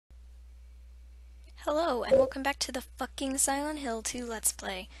Hello, and welcome back to the fucking Silent Hill 2 Let's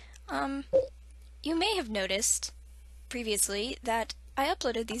Play. You may have noticed previously that I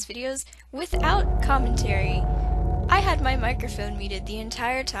uploaded these videos without commentary. I had my microphone muted the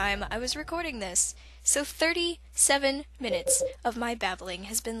entire time I was recording this, so 37 minutes of my babbling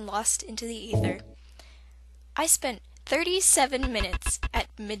has been lost into the ether. I spent 37 minutes at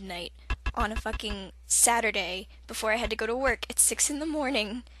midnight on a fucking Saturday before I had to go to work at 6 in the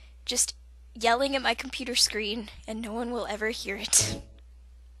morning, just yelling at my computer screen, and no one will ever hear it.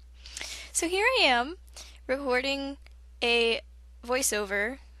 So here I am, recording a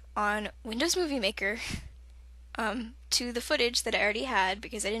voiceover on Windows Movie Maker to the footage that I already had,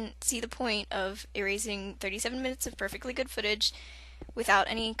 because I didn't see the point of erasing 37 minutes of perfectly good footage without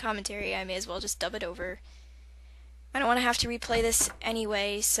any commentary. I may as well just dub it over. I don't want to have to replay this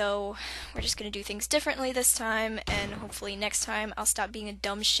anyway, so we're just going to do things differently this time, and hopefully next time I'll stop being a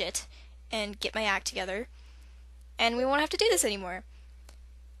dumb shit and get my act together, and we won't have to do this anymore.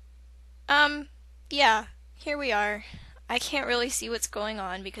 Yeah, here we are. I can't really see what's going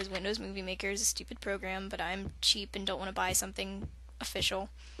on because Windows Movie Maker is a stupid program, but I'm cheap and don't want to buy something official.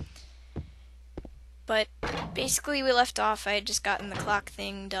 But basically we left off, I had just gotten the clock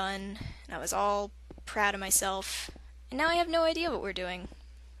thing done, and I was all proud of myself, and now I have no idea what we're doing.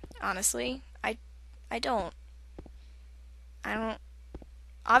 Honestly, I don't.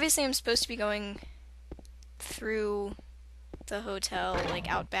 Obviously, I'm supposed to be going through the hotel, like,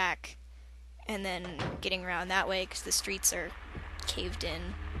 out back, and then getting around that way, because the streets are caved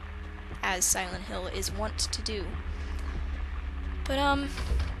in, as Silent Hill is wont to do. But,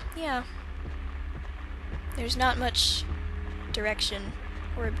 yeah. There's not much direction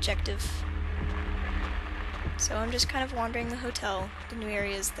or objective. So I'm just kind of wandering the hotel, the new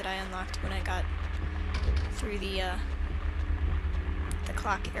areas that I unlocked when I got through the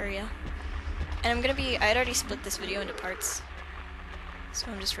clock area. And I had already split this video into parts,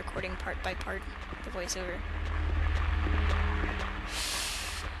 so I'm just recording part by part, the voiceover.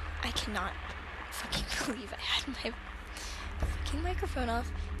 I cannot fucking believe I had my fucking microphone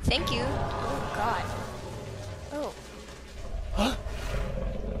off. Thank you. Oh god. Oh. Huh?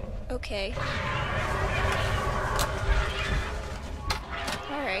 Okay.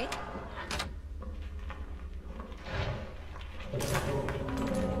 Alright.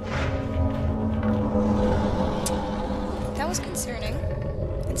 That was concerning.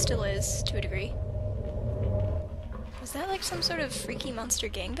 It still is, to a degree. Was that like some sort of freaky monster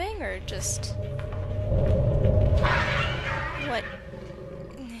gangbang, or just... what?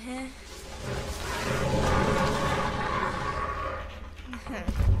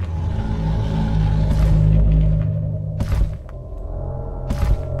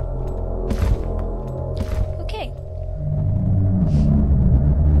 Okay.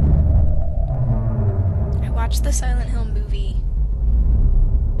 I watched the Silent Hill movie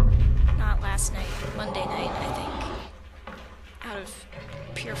not last night, Monday night, I think, out of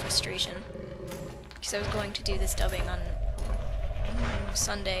pure frustration, because I was going to do this dubbing on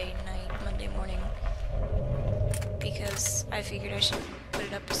Sunday night, Monday morning, because I figured I should put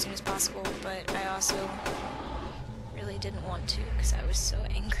it up as soon as possible, but I also really didn't want to, because I was so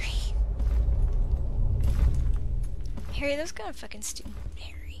angry. Harry, that was kind of fucking stupid.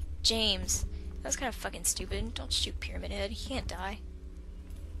 Harry. James. That was kind of fucking stupid. Don't shoot Pyramid Head. He can't die.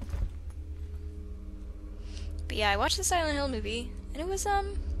 But yeah, I watched the Silent Hill movie, and it was,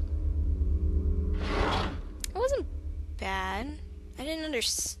 it wasn't bad. I didn't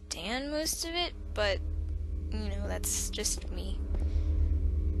understand most of it, but, you know, that's just me.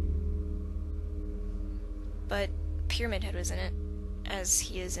 But Pyramid Head was in it, as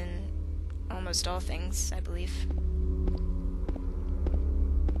he is in almost all things, I believe.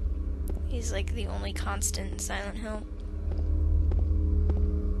 He's like the only constant in Silent Hill.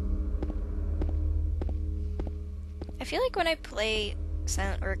 I feel like when I play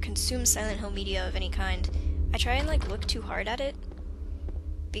Silent or consume Silent Hill media of any kind, I try and like look too hard at it,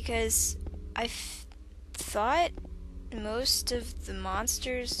 because I thought most of the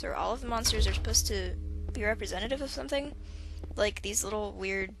monsters, or all of the monsters, are supposed to be representative of something. Like these little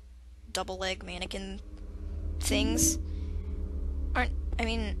weird double leg mannequin things aren't, I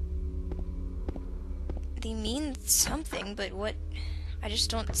mean, they mean something, but what? I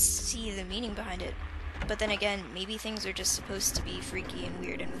just don't see the meaning behind it. But then again, maybe things are just supposed to be freaky and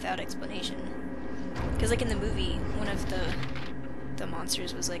weird and without explanation. Because like in the movie, one of the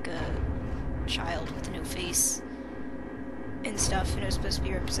monsters was like a child with no face and stuff, and it was supposed to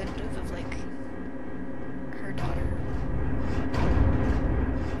be representative of like her daughter.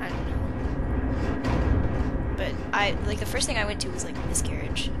 I don't know. But the first thing I went to was like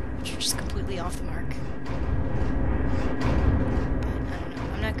miscarriage, which just completely completely off the mark. But I don't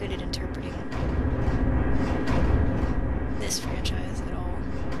know, I'm not good at interpreting this franchise at all.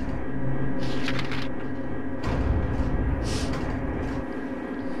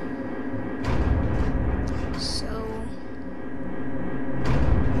 So,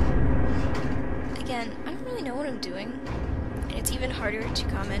 again, I don't really know what I'm doing, and it's even harder to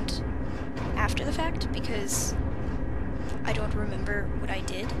comment after the fact because I don't remember what I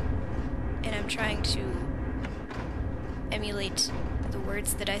did, and I'm trying to emulate the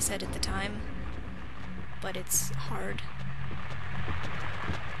words that I said at the time, but it's hard.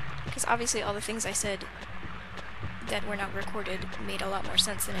 Because obviously all the things I said that were not recorded made a lot more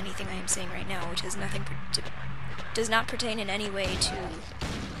sense than anything I am saying right now, which has nothing does not pertain in any way to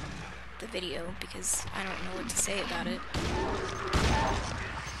the video, because I don't know what to say about it.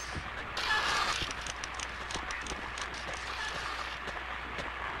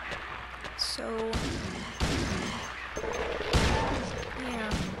 So, yeah,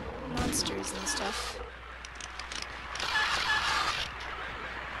 monsters and stuff.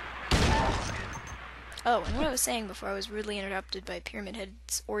 Oh, and what I was saying before I was rudely interrupted by Pyramid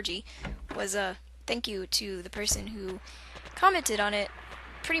Head's orgy was thank you to the person who commented on it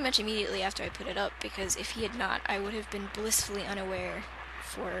pretty much immediately after I put it up, because if he had not, I would have been blissfully unaware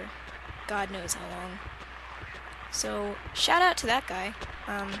for God knows how long. So, shout out to that guy.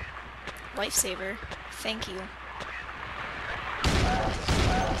 Lifesaver. Thank you. But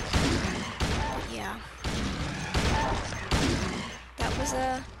yeah. That was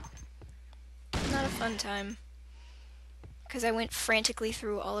not a fun time. Because I went frantically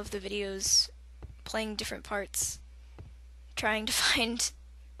through all of the videos, playing different parts, trying to find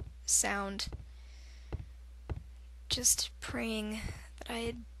sound. Just praying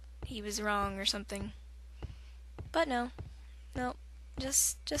that he was wrong or something. But no. No.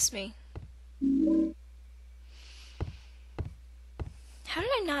 Just me. How did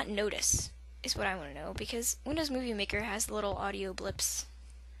I not notice, is what I want to know, because Windows Movie Maker has the little audio blips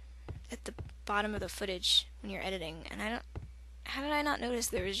at the bottom of the footage when you're editing, and how did I not notice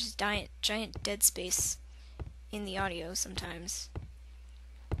there was just giant dead space in the audio sometimes?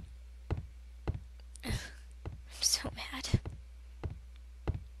 Ugh, I'm so mad.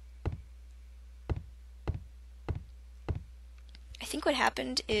 I think what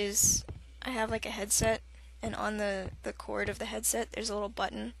happened is I have like a headset, and on the cord of the headset there's a little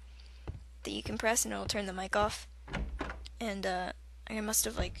button that you can press and it'll turn the mic off, and I must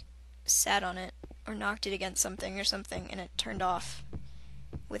have like sat on it or knocked it against something or something and it turned off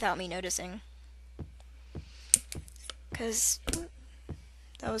without me noticing, because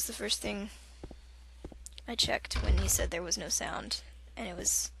that was the first thing I checked when he said there was no sound, and it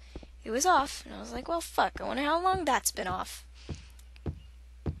was off, and I was like, well fuck, I wonder how long that's been off.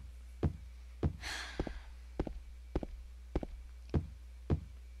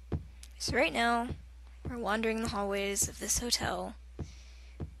 So right now, we're wandering the hallways of this hotel,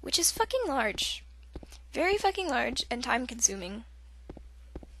 which is fucking large. Very fucking large and time-consuming.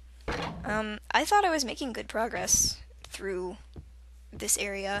 I thought I was making good progress through this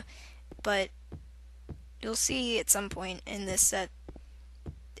area, but you'll see at some point in this that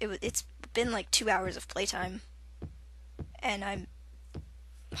it's been like 2 hours of playtime, and I'm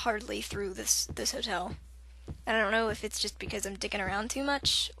hardly through this hotel. And I don't know if it's just because I'm dicking around too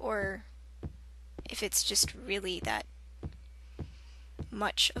much, or if it's just really that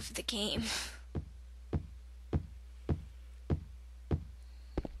much of the game.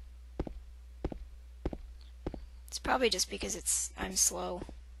 It's probably just because I'm slow.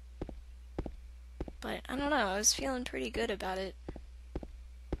 But I don't know, I was feeling pretty good about it.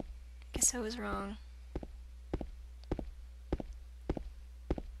 Guess I was wrong.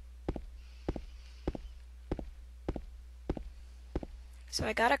 So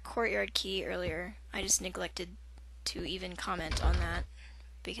I got a courtyard key earlier. I just neglected to even comment on that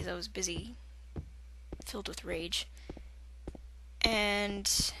because I was busy, filled with rage. And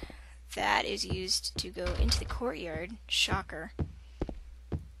that is used to go into the courtyard, shocker,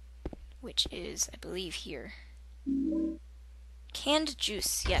 which is, I believe, here. Canned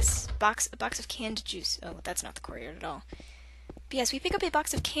juice, yes, a box of canned juice. Oh, that's not the courtyard at all. But yes, we pick up a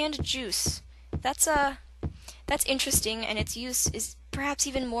box of canned juice. That's interesting, and its use is perhaps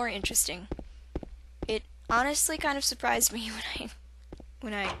even more interesting. It honestly kind of surprised me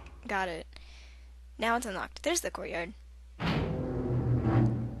when I got it. Now it's unlocked. There's the courtyard.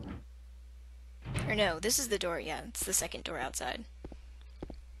 Or no, this is the door, yeah, it's the second door outside.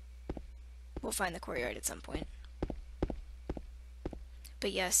 We'll find the courtyard at some point.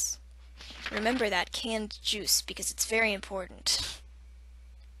 But yes, remember that canned juice, because it's very important.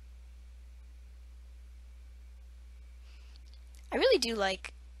 really do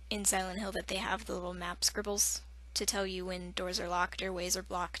like in Silent Hill that they have the little map scribbles to tell you when doors are locked or ways are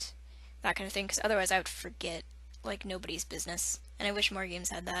blocked, that kind of thing, because otherwise I would forget like nobody's business. And I wish more games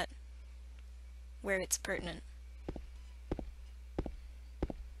had that, where it's pertinent.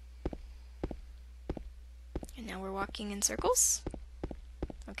 And now we're walking in circles.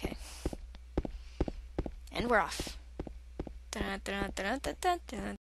 Okay. And we're off.